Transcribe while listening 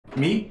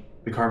Meet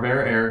the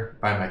Carvera Air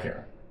by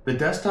Makera, the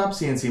desktop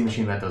CNC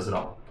machine that does it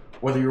all.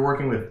 Whether you're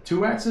working with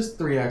 2-axis,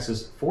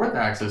 3-axis,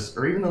 4th-axis,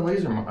 or even the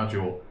laser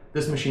module,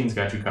 this machine's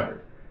got you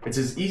covered. It's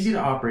as easy to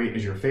operate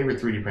as your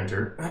favorite 3D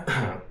printer,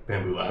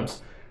 Bamboo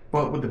Labs,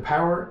 but with the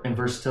power and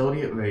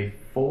versatility of a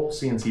full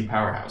CNC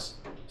powerhouse.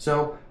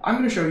 So I'm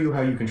going to show you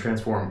how you can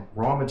transform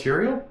raw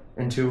material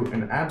into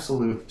an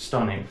absolute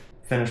stunning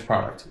finished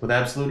product with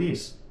absolute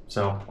ease.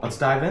 So let's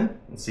dive in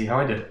and see how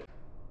I did it.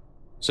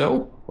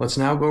 So let's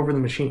now go over the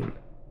machine.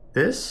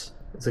 This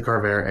is the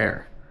Carvera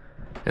Air.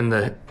 And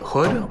the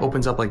hood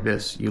opens up like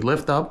this. You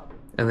lift up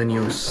and then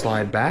you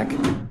slide back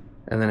and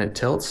then it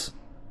tilts.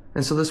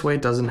 And so this way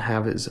it doesn't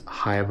have as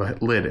high of a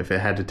lid if it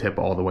had to tip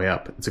all the way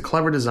up. It's a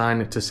clever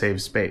design to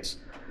save space.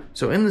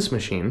 So in this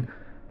machine,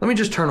 let me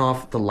just turn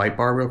off the light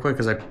bar real quick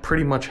because I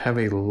pretty much have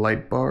a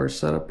light bar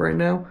set up right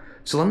now.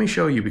 So let me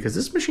show you, because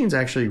this machine's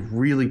actually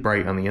really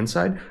bright on the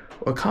inside.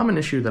 A common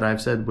issue that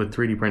I've said with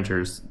 3D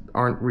printers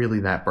aren't really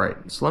that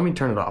bright. So let me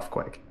turn it off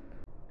quick.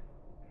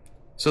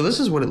 So this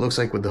is what it looks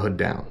like with the hood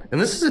down.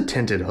 And this is a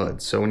tinted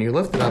hood. So when you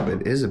lift it up,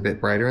 it is a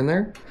bit brighter in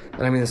there.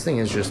 And I mean, this thing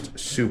is just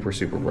super,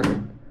 super bright.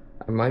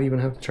 I might even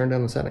have to turn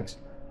down the settings.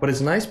 But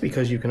it's nice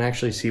because you can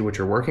actually see what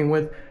you're working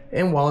with.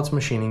 And while it's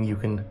machining, you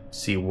can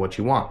see what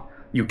you want.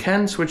 You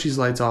can switch these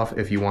lights off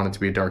if you want it to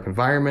be a dark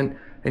environment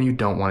and you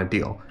don't want to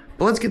deal.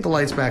 But let's get the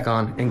lights back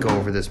on and go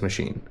over this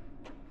machine.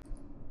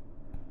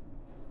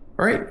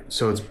 All right,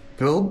 so it's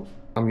build.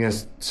 I'm gonna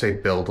say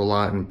build a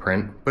lot in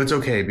print, but it's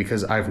okay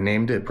because I've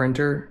named it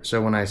printer.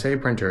 So when I say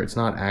printer, it's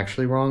not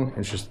actually wrong.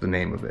 It's just the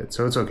name of it,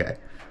 so it's okay.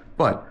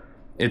 But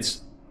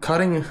it's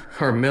cutting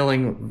or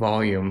milling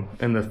volume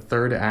in the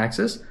 3rd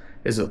axis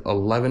is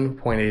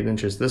 11.8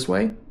 inches this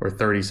way, or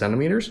 30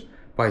 centimeters,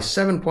 by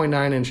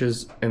 7.9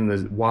 inches in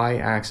the Y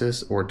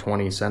axis, or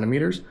 20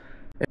 centimeters,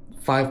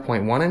 and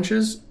 5.1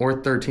 inches,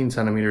 or 13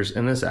 centimeters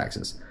in this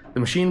axis. The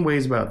machine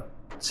weighs about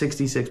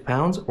 66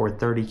 pounds or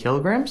 30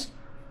 kilograms.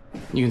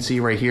 You can see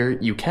right here,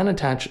 you can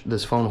attach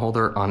this phone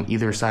holder on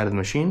either side of the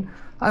machine.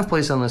 I've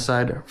placed on this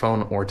side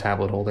phone or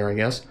tablet holder, I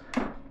guess.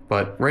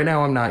 But right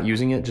now I'm not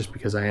using it just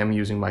because I am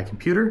using my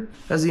computer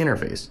as the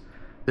interface.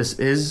 This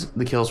is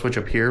the kill switch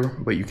up here,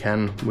 but you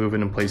can move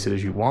it and place it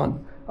as you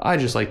want. I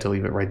just like to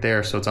leave it right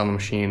there so it's on the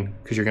machine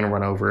because you're gonna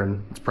run over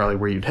and it's probably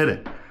where you'd hit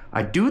it.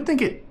 I do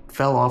think it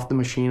fell off the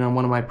machine on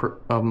one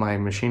of my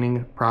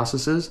machining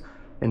processes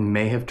and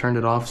may have turned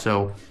it off,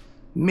 so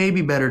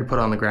maybe better to put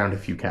on the ground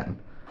if you can.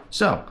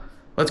 So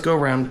let's go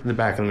around the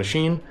back of the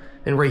machine,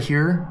 and right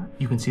here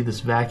you can see this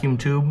vacuum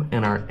tube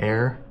and our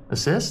air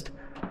assist,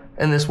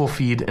 and this will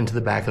feed into the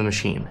back of the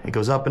machine. It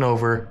goes up and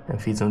over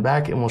and feeds in the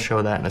back, and we'll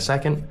show that in a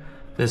second.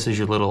 This is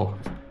your little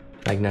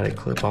magnetic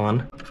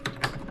clip-on.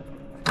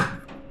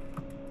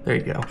 There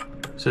you go.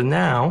 So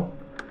now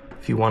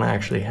if you want to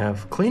actually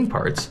have clean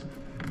parts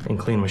and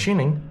clean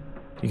machining,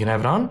 you can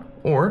have it on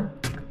or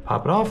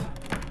pop it off,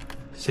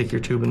 stick your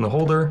tube in the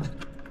holder,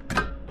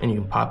 and you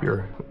can pop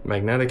your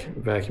magnetic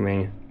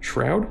vacuuming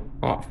shroud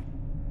off.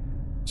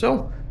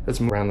 So let's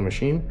move around the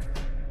machine.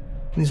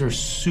 These are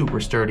super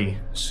sturdy.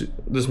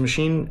 This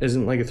machine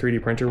isn't like a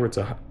 3D printer where it's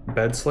a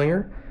bed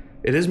slinger.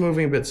 It is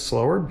moving a bit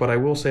slower, but I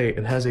will say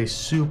it has a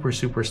super,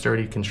 super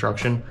sturdy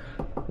construction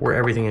where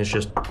everything is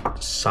just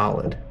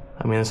solid.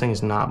 I mean, this thing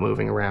is not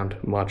moving around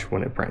much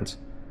when it prints.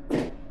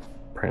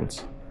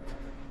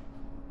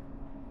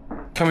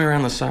 Coming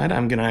around the side,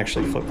 I'm gonna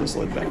actually flip this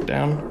lid back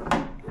down.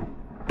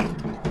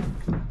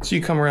 So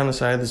you come around the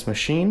side of this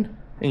machine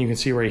and you can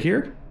see right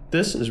here,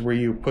 this is where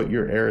you put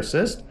your air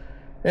assist,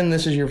 and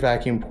this is your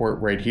vacuum port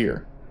right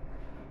here.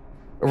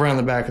 Around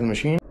the back of the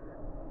machine,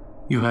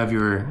 you have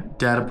your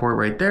data port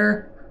right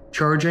there,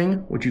 charging,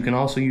 which you can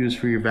also use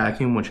for your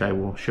vacuum, which I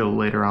will show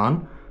later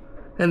on.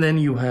 And then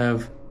you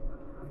have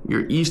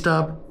your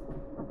e-stop.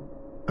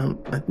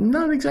 I'm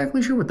not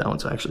exactly sure what that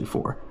one's actually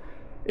for.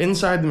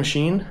 Inside the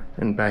machine,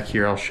 and back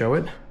here I'll show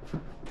it,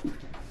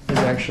 is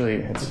actually,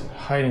 it's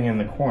hiding in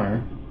the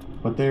corner.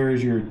 But there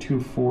is your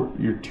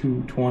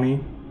 220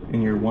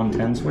 and your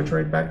 110 switch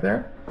right back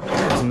there.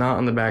 It's not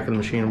on the back of the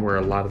machine where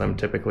a lot of them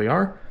typically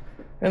are.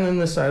 And then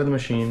this side of the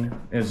machine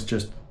is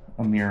just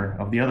a mirror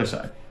of the other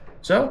side.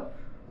 So,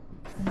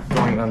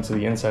 going onto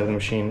the inside of the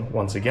machine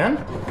once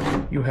again,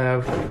 you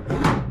have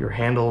your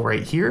handle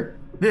right here.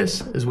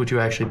 This is what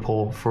you actually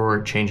pull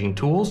for changing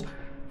tools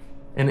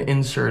and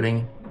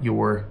inserting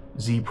your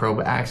Z probe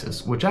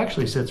axis, which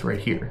actually sits right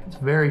here. It's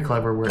very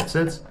clever where it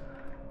sits.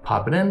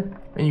 Pop it in,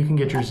 and you can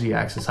get your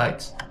Z-axis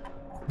heights.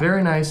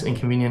 Very nice and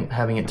convenient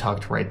having it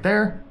tucked right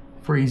there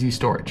for easy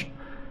storage.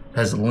 It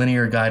has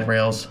linear guide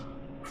rails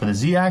for the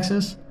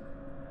Z-axis,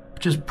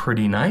 which is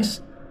pretty nice.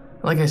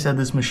 Like I said,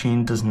 this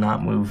machine does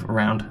not move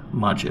around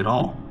much at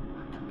all.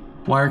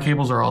 Wire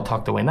cables are all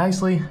tucked away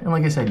nicely, and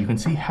like I said, you can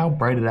see how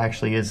bright it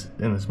actually is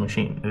in this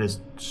machine. It is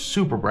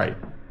super bright.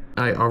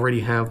 I already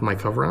have my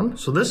cover on,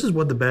 so this is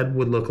what the bed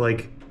would look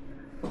like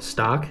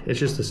stock. It's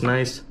just this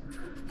nice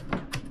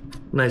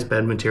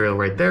bed material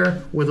right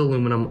there with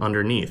aluminum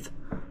underneath.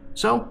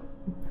 So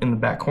in the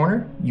back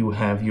corner, you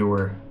have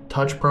your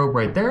touch probe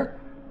right there.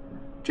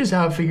 Just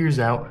how it figures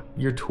out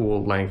your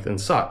tool length and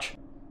such.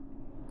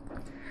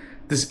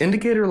 This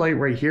indicator light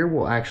right here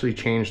will actually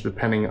change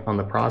depending on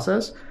the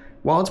process.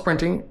 While it's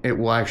printing, it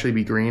will actually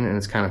be green, and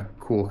it's kind of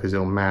cool because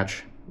it'll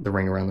match the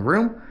ring around the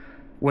room.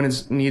 When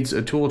it needs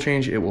a tool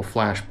change, it will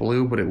flash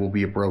blue, but it will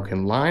be a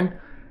broken line.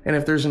 And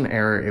if there's an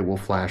error, it will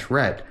flash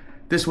red.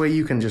 This way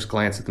you can just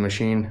glance at the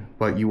machine,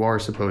 but you are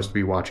supposed to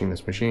be watching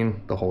this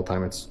machine the whole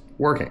time it's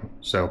working.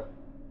 So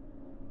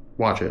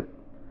watch it.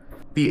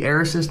 The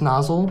air assist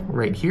nozzle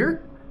right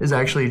here is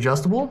actually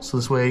adjustable. So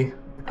this way,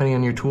 depending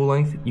on your tool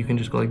length, you can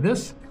just go like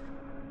this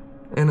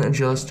and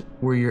adjust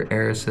where your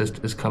air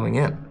assist is coming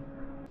in.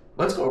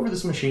 Let's go over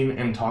this machine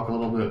and talk a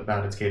little bit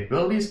about its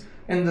capabilities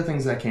and the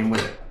things that came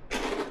with it.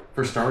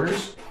 For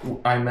starters,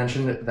 I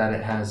mentioned that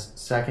it has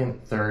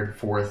second, third,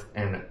 fourth,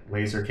 and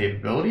laser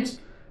capabilities.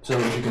 So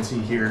as you can see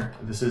here,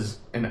 this is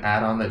an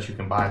add-on that you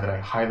can buy that I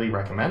highly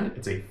recommend.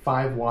 It's a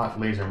 5-watt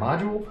laser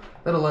module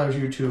that allows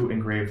you to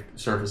engrave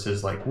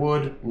surfaces like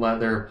wood,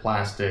 leather,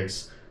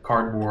 plastics,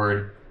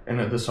 cardboard, and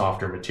the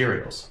softer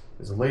materials.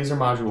 There's a laser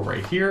module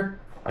right here.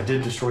 I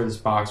did destroy this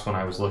box when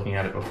I was looking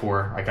at it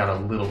before. I got a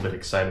little bit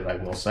excited, I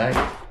will say.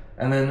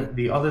 And then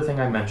the other thing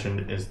I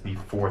mentioned is the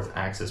 4th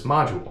axis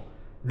module.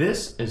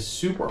 This is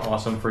super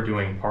awesome for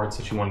doing parts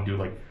that you want to do,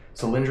 like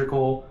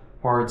cylindrical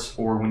parts,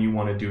 or when you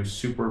want to do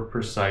super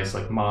precise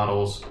like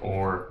models,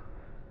 or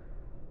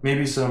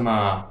maybe some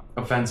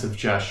offensive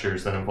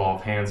gestures that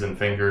involve hands and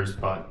fingers,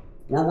 but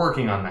we're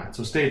working on that,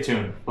 so stay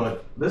tuned.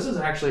 But this is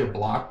actually a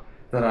block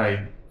that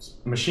I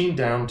machined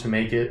down to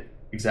make it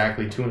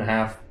exactly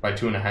 2.5 by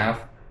 2.5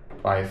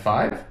 by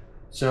 5.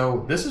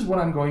 So this is what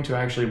I'm going to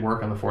actually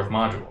work on the 4th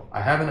module.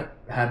 I haven't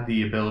had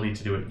the ability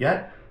to do it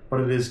yet,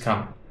 but it is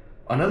coming.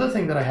 Another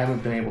thing that I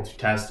haven't been able to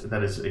test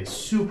that is a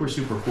super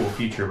cool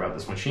feature about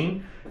this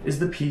machine is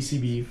the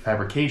PCB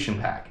fabrication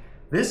pack.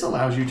 This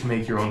allows you to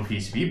make your own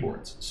PCB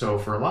boards. So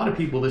for a lot of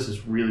people, this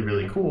is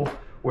really cool,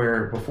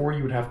 where before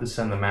you would have to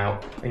send them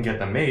out and get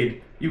them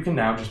made, you can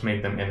now just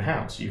make them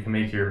in-house. You can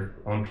make your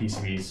own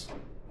PCBs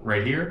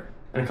right here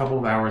in a couple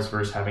of hours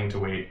versus having to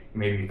wait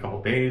maybe a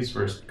couple days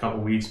versus a couple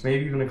weeks,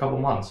 maybe even a couple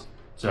months.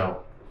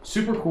 So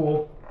super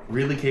cool,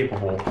 really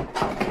capable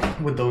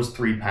with those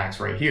 3 packs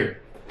right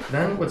here.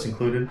 Then what's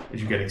included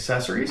is you get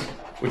accessories,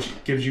 which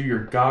gives you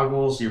your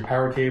goggles, your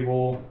power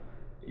cable,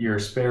 your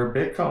spare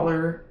bit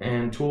color,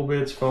 and tool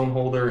bits, phone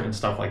holder, and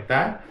stuff like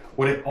that.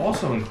 What it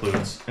also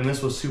includes, and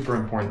this was super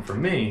important for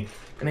me,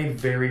 and a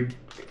very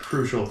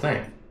crucial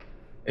thing,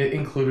 it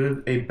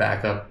included a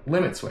backup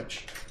limit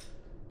switch,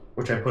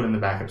 which I put in the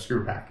backup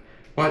screw pack.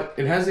 But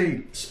it has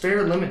a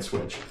spare limit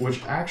switch,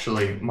 which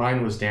actually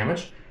mine was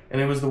damaged, and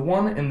it was the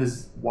one in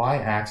the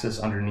Y-axis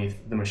underneath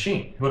the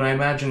machine. But I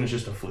imagine it's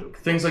just a fluke.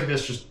 Things like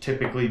this just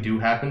typically do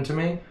happen to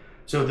me,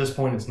 so at this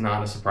point it's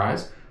not a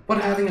surprise.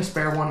 But having a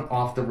spare one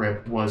off the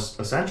rip was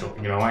essential.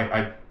 You know,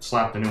 I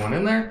slapped a new one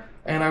in there,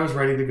 and I was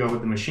ready to go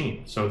with the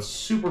machine. So it's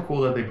super cool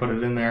that they put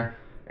it in there,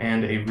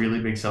 and a really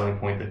big selling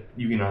point that,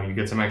 you know, you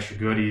get some extra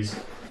goodies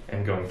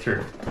and going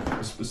through.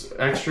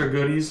 Extra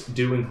goodies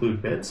do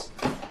include bits.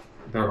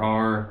 There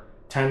are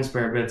 10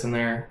 spare bits in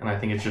there, and I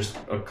think it's just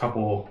a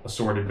couple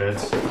assorted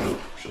bits.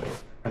 Actually,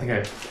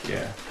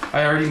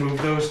 I already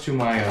moved those to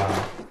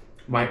my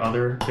my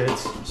other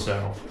bits,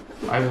 so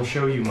I will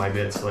show you my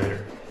bits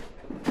later.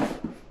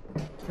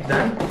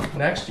 Then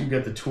next you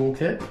get the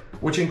toolkit,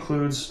 which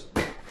includes,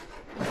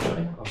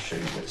 actually I'll show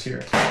you this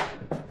here.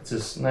 It's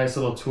this nice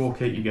little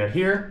toolkit you get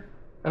here,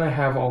 and I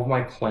have all of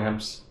my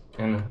clamps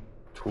and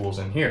tools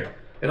in here.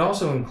 It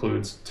also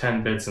includes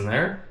 10 bits in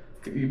there.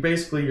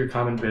 Basically your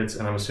common bits,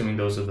 and I'm assuming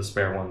those are the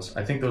spare ones.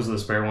 I think those are the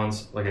spare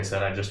ones. Like I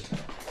said,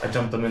 I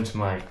dumped them into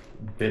my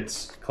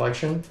bits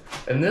collection.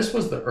 And this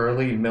was the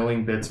early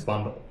milling bits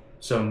bundle.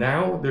 So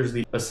now there's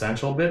the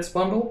essential bits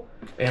bundle,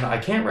 and I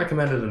can't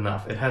recommend it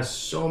enough. It has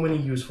so many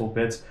useful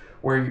bits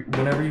where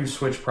whenever you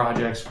switch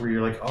projects where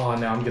you're like, oh,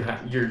 now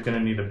you're gonna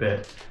need a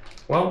bit.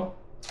 Well,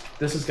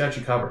 this has got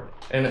you covered.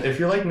 And if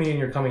you're like me and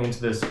you're coming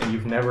into this and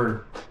you've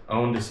never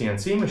owned a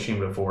CNC machine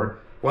before,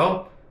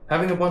 well,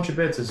 having a bunch of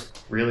bits is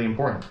really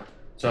important.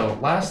 So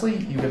lastly,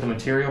 you get the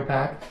material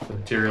pack, the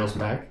materials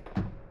pack,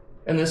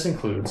 and this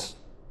includes,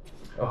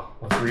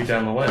 let's read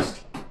down the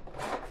list,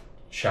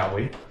 shall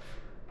we?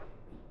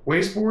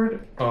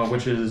 Wasteboard,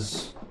 which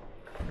is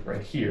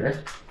right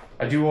here.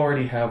 I do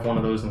already have one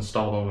of those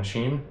installed on the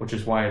machine, which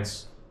is why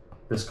it's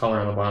this color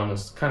on the bottom.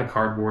 It's kind of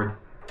cardboard.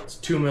 It's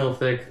 2 mil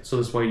thick, so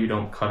this way you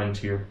don't cut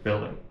into your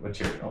building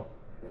material.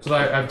 So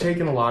I've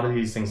taken a lot of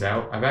these things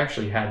out. I've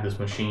actually had this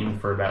machine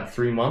for about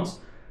 3 months,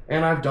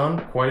 and I've done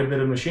quite a bit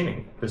of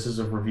machining. This is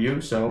a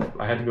review, so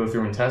I had to go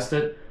through and test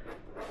it.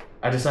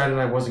 I decided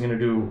I wasn't going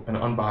to do an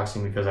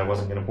unboxing because I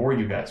wasn't going to bore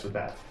you guys with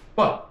that.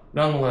 But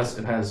nonetheless,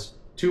 it has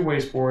 2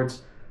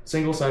 wasteboards,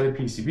 single-sided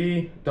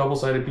PCB,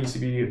 double-sided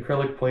PCB,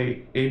 acrylic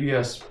plate,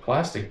 ABS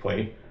plastic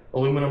plate,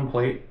 aluminum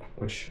plate,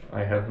 which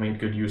I have made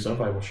good use of.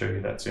 I will show you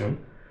that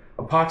soon.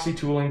 Epoxy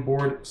tooling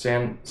board,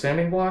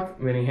 sanding block,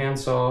 mini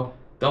handsaw,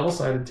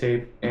 double-sided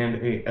tape, and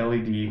a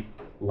LED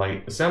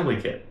light assembly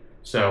kit.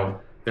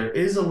 So there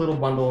is a little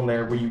bundle in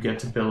there where you get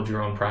to build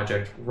your own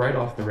project right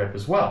off the rip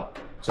as well.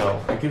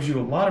 So it gives you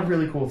a lot of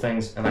really cool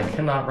things, and I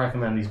cannot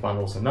recommend these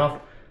bundles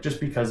enough, just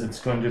because it's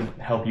going to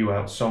help you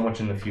out so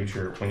much in the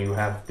future when you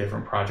have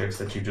different projects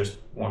that you just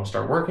want to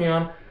start working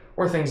on,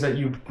 or things that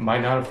you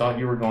might not have thought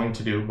you were going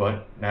to do,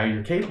 but now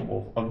you're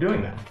capable of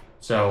doing them.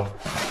 So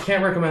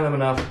can't recommend them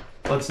enough.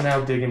 Let's now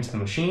dig into the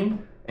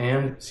machine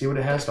and see what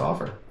it has to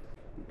offer.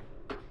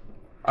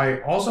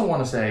 I also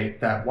want to say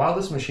that while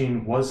this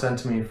machine was sent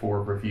to me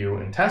for review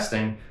and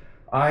testing,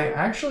 I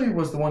actually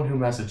was the one who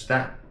messaged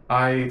them.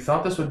 I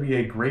thought this would be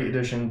a great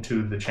addition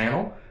to the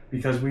channel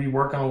because we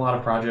work on a lot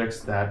of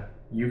projects that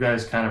you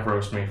guys kind of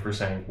roast me for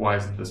saying, why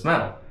isn't this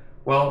metal?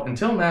 Well,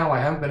 until now, I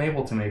haven't been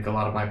able to make a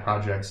lot of my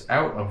projects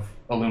out of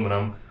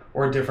aluminum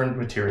or different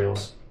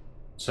materials.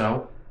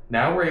 So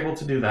now we're able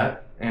to do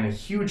that, and a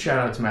huge shout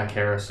out to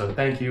Makera, so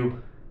thank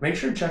you. Make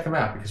sure to check them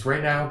out because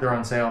right now they're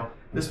on sale.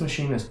 This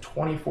machine is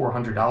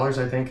 $2,400,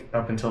 I think,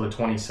 up until the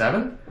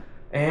 27th.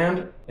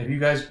 And if you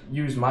guys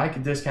use my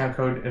discount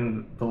code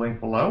in the link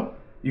below,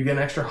 you get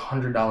an extra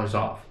 $100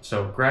 off.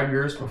 So grab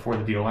yours before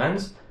the deal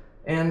ends,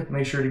 and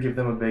make sure to give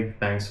them a big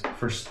thanks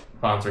for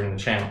sponsoring the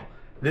channel.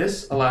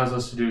 This allows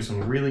us to do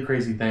some really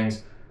crazy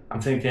things.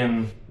 I'm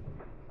thinking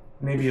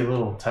maybe a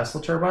little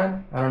Tesla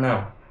turbine? I don't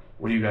know.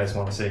 What do you guys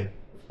want to see?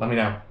 Let me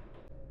know.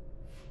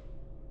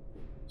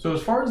 So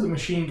as far as the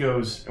machine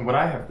goes and what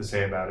I have to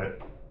say about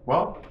it,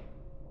 well,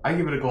 I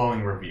give it a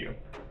glowing review.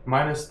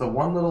 Minus the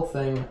one little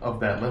thing of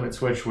that limit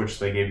switch, which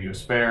they gave you a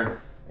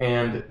spare,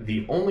 and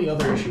the only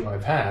other issue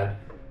I've had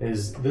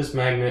is this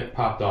magnet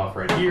popped off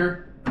right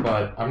here,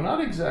 but I'm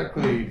not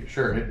exactly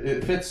sure.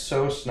 It fits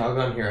so snug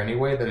on here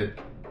anyway that it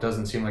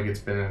doesn't seem like it's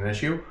been an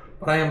issue,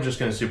 but I am just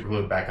going to super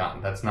glue it back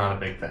on. That's not a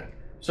big thing.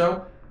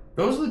 So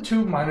those are the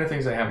two minor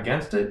things I have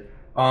against it.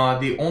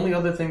 The only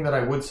other thing that I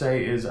would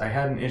say is I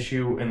had an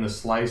issue in the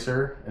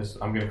slicer, as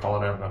I'm going to call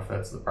it, I don't know if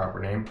that's the proper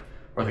name,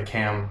 or the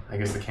cam, I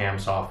guess the cam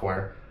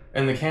software.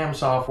 And the cam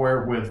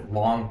software with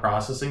long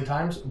processing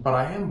times, but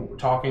I am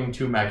talking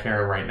to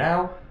Makera right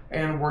now,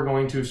 and we're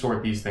going to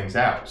sort these things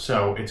out.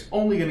 So it's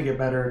only going to get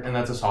better, and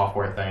that's a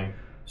software thing,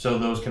 so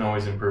those can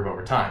always improve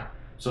over time.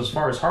 So as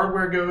far as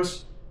hardware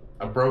goes,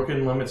 a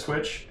broken limit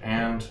switch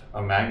and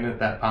a magnet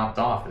that popped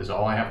off is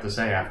all I have to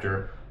say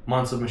after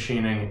months of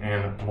machining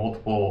and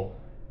multiple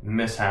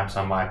mishaps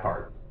on my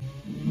part.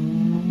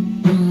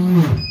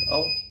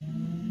 Oh.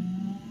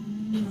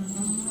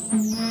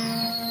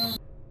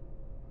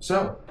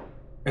 So,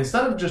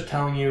 instead of just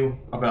telling you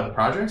about the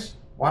projects,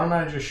 why don't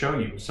I just show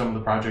you some of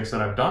the projects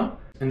that I've done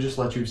and just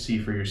let you see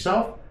for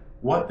yourself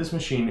what this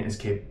machine is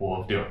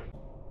capable of doing.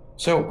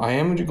 So I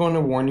am going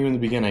to warn you in the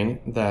beginning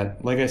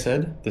that, like I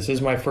said, this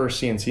is my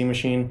first CNC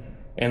machine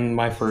and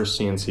my first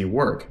CNC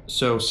work.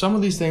 So some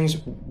of these things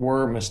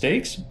were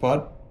mistakes,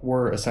 but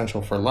were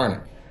essential for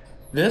learning.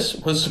 This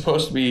was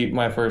supposed to be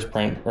my first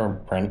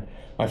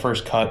my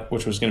first cut,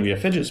 which was going to be a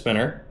fidget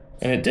spinner,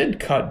 and it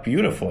did cut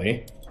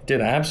beautifully. It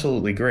did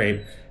absolutely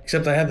great,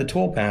 except I had the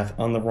tool path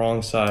on the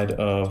wrong side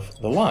of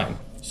the line.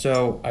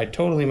 So I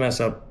totally mess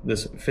up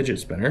this fidget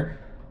spinner,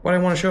 but I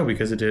want to show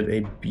because it did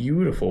a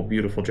beautiful,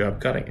 beautiful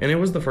job cutting. And it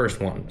was the first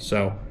one,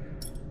 so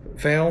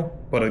fail,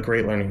 but a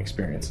great learning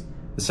experience.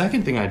 The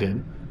second thing I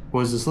did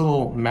was this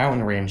little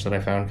mountain range that I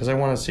found because I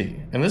want to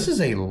see. And this is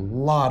a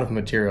lot of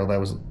material that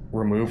was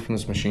removed from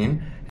this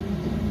machine.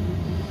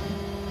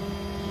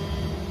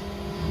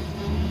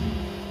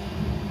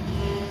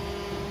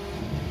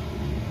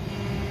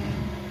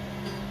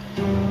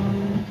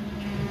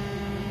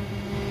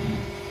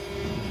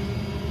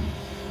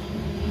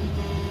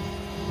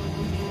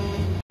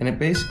 And it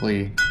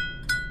basically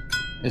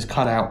is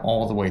cut out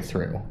all the way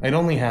through. It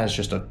only has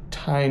just a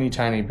tiny,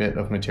 tiny bit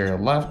of material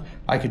left.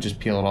 I could just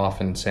peel it off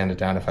and sand it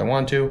down if I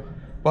want to,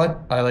 but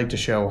I like to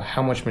show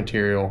how much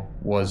material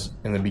was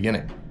in the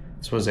beginning.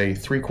 This was a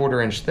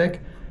 3/4 inch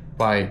thick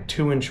by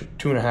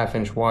 2.5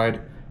 inch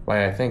wide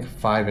by I think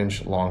 5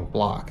 inch long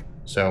block.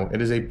 So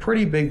it is a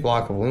pretty big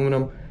block of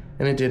aluminum,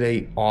 and it did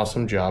an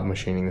awesome job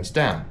machining this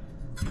down.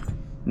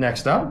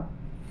 Next up,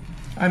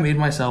 I made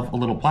myself a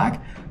little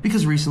plaque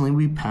because recently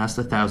we passed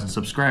 1,000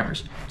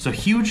 subscribers. So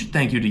huge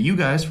thank you to you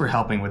guys for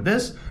helping with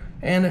this,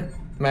 and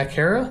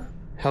Makera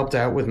helped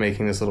out with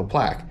making this little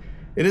plaque.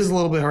 It is a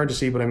little bit hard to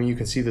see, but I mean, you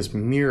can see this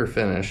mirror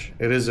finish.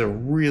 It is a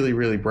really,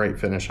 really bright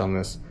finish on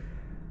this,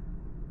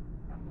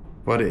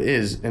 but it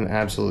is an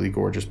absolutely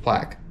gorgeous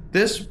plaque.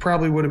 This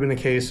probably would have been the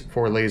case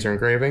for laser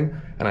engraving,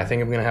 and I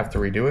think I'm gonna have to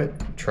redo it,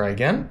 try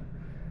again.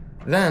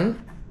 Then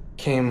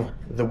came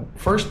the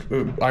first,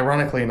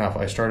 ironically enough,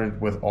 I started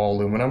with all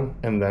aluminum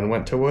and then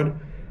went to wood,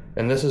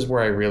 and this is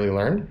where I really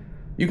learned.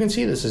 You can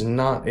see this is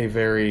not a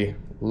very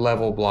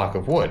level block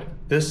of wood.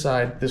 This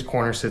side, this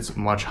corner sits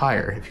much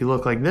higher. If you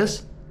look like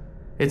this,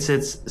 it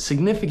sits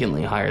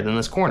significantly higher than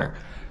this corner.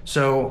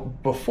 So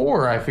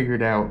before I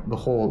figured out the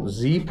whole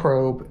Z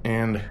probe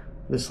and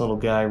this little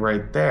guy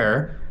right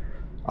there,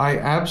 I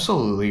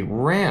absolutely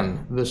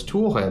ran this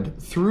tool head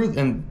through,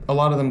 and a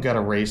lot of them got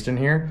erased in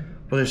here,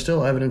 but there's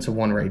still evidence of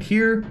one right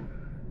here.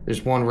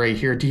 There's one right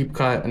here, deep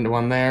cut, and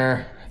one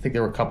there. I think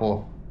there were a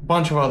couple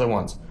bunch of other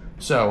ones.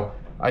 So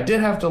I did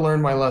have to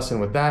learn my lesson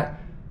with that.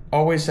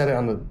 Always set it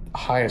on the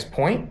highest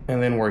point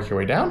and then work your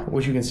way down,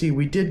 which you can see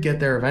we did get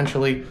there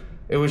eventually.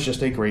 It was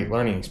just a great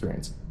learning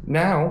experience.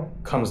 Now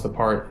comes the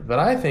part that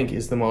I think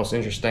is the most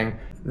interesting.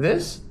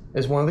 This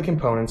is one of the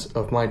components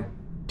of my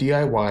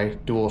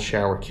DIY dual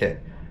shower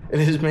kit. It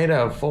is made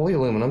out of fully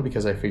aluminum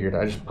because I figured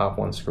I'd just pop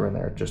one screw in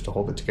there just to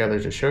hold it together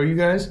to show you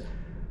guys.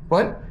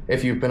 But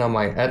if you've been on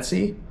my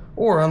Etsy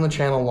or on the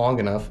channel long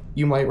enough,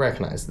 you might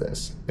recognize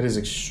this. It is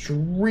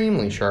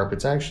extremely sharp.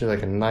 It's actually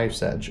like a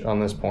knife's edge on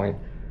this point.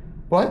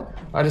 But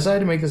I decided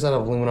to make this out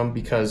of aluminum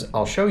because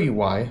I'll show you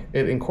why.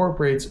 It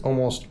incorporates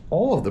almost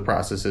all of the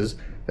processes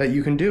that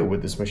you can do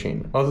with this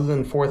machine, other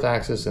than 4th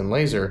axis and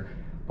laser,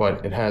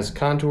 but it has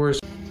contours,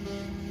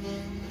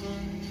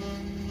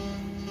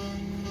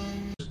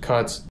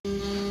 cuts,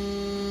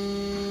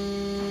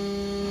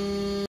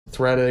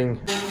 threading,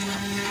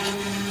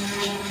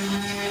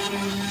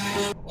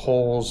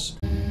 holes,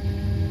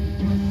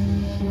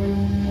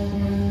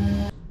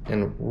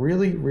 and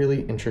really,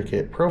 really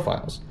intricate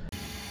profiles.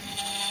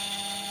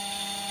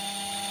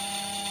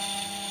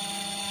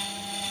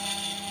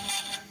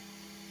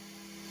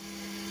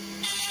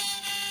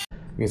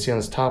 You can see on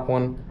this top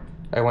one,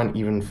 I went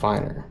even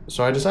finer.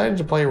 So I decided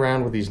to play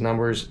around with these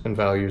numbers and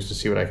values to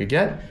see what I could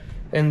get.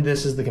 And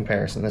this is the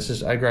comparison.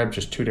 I grabbed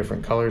just 2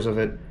 different colors of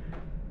it.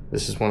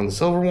 This is one of the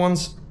silver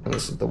ones, and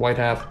this is the white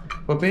half.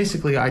 But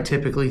basically, I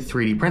typically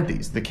 3D print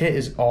these. The kit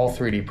is all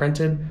 3D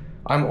printed.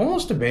 I'm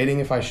almost debating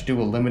if I should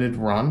do a limited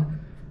run.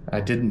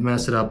 I didn't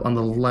mess it up on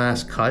the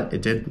last cut.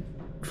 It did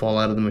fall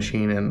out of the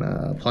machine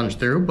and plunge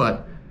through,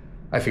 but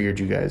I figured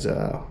you guys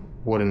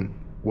wouldn't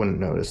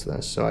notice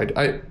this. So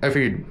I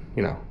figured,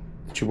 you know,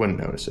 that you wouldn't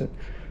notice it.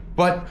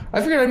 But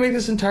I figured I'd make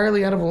this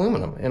entirely out of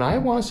aluminum, and I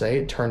want to say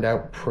it turned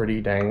out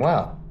pretty dang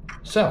well.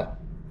 So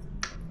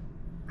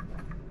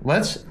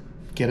let's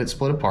get it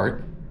split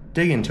apart,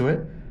 dig into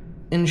it,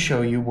 and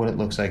show you what it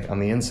looks like on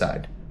the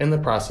inside and the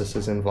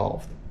processes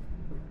involved.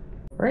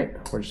 All right,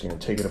 we're just gonna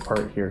take it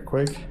apart here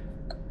quick.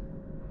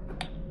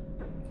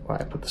 Why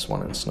I put this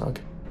one in snug.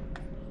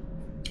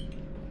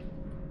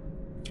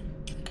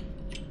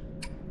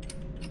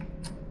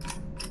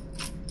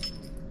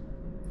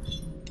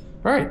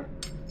 All right,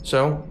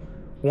 so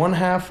one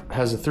half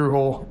has a through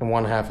hole and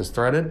one half is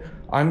threaded.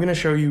 I'm gonna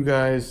show you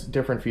guys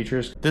different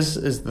features. This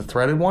is the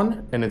threaded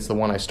one, and it's the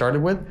one I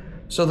started with,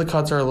 so the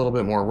cuts are a little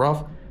bit more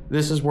rough.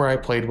 This is where I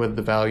played with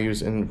the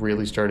values and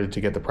really started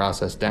to get the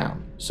process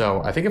down.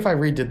 So I think if I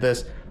redid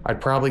this, I'd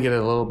probably get it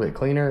a little bit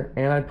cleaner,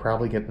 and I'd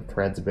probably get the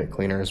threads a bit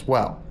cleaner as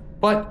well.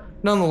 But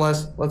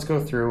nonetheless, let's go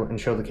through and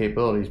show the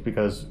capabilities,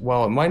 because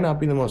while it might not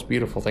be the most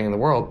beautiful thing in the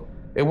world,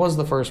 it was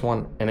the first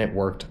one and it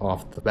worked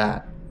off the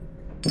bat.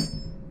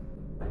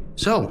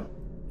 So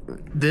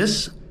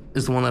this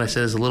is the one that I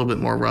said is a little bit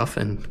more rough,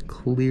 and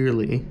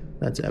clearly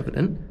that's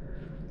evident.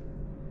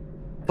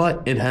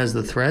 But it has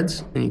the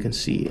threads, and you can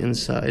see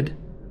inside.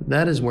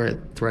 That is where it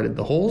threaded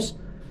the holes.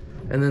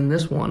 And then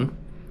this one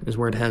is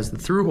where it has the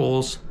through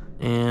holes,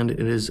 and it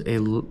is a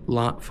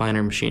lot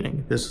finer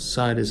machining. This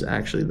side is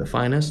actually the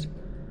finest.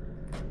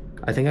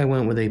 I think I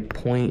went with a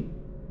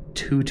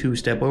 0.22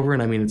 step over,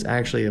 and I mean, it's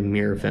actually a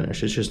mirror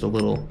finish. It's just a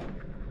little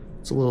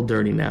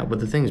dirty now, but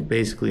the thing's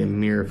basically a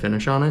mirror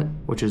finish on it,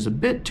 which is a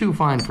bit too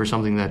fine for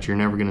something that you're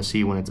never gonna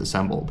see when it's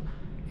assembled,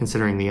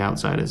 considering the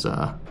outside is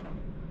a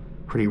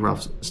pretty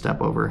rough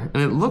step over.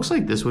 And it looks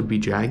like this would be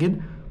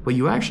jagged, but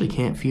you actually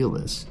can't feel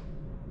this.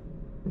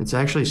 It's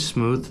actually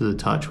smooth to the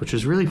touch, which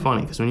is really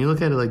funny, because when you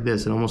look at it like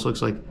this, it almost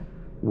looks like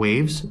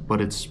waves,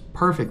 but it's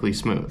perfectly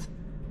smooth.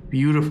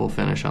 Beautiful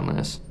finish on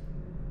this.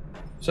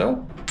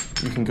 So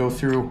you can go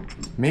through,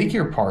 make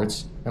your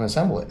parts, and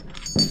assemble it.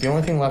 The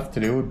only thing left to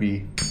do would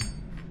be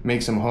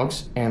make some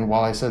hooks, and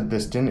while I said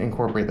this didn't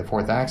incorporate the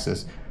 4th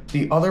axis,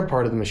 the other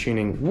part of the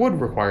machining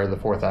would require the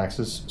 4th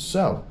axis.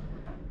 So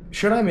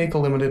should I make a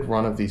limited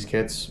run of these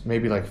kits,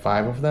 maybe like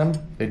 5 of them?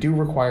 They do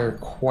require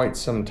quite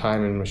some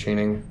time in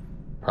machining,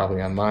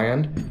 probably on my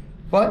end,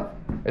 but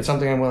it's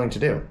something I'm willing to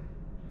do.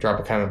 Drop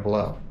a comment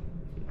below.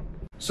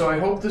 So I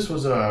hope this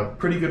was a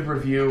pretty good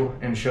review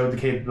and showed the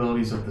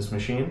capabilities of this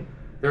machine.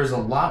 There's a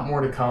lot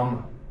more to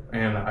come,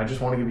 and I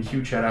just want to give a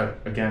huge shout out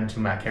again to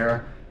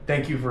Makera.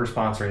 Thank you for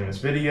sponsoring this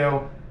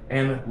video,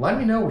 and let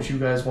me know what you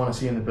guys want to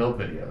see in the build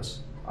videos.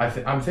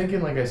 I'm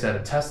thinking, like I said, a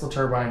Tesla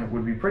turbine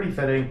would be pretty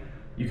fitting.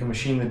 You can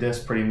machine the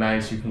disc pretty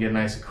nice, you can get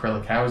nice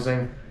acrylic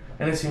housing,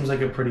 and it seems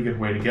like a pretty good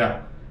way to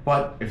go.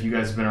 But if you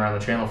guys have been around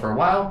the channel for a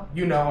while,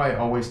 you know I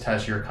always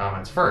test your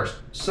comments first.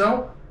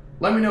 So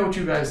let me know what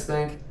you guys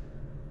think.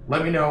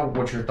 Let me know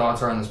what your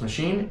thoughts are on this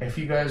machine. If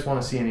you guys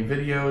want to see any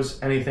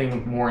videos,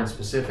 anything more in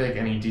specific,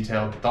 any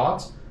detailed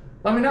thoughts,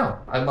 let me know.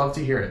 I'd love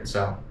to hear it.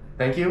 So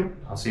thank you.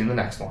 I'll see you in the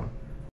next one.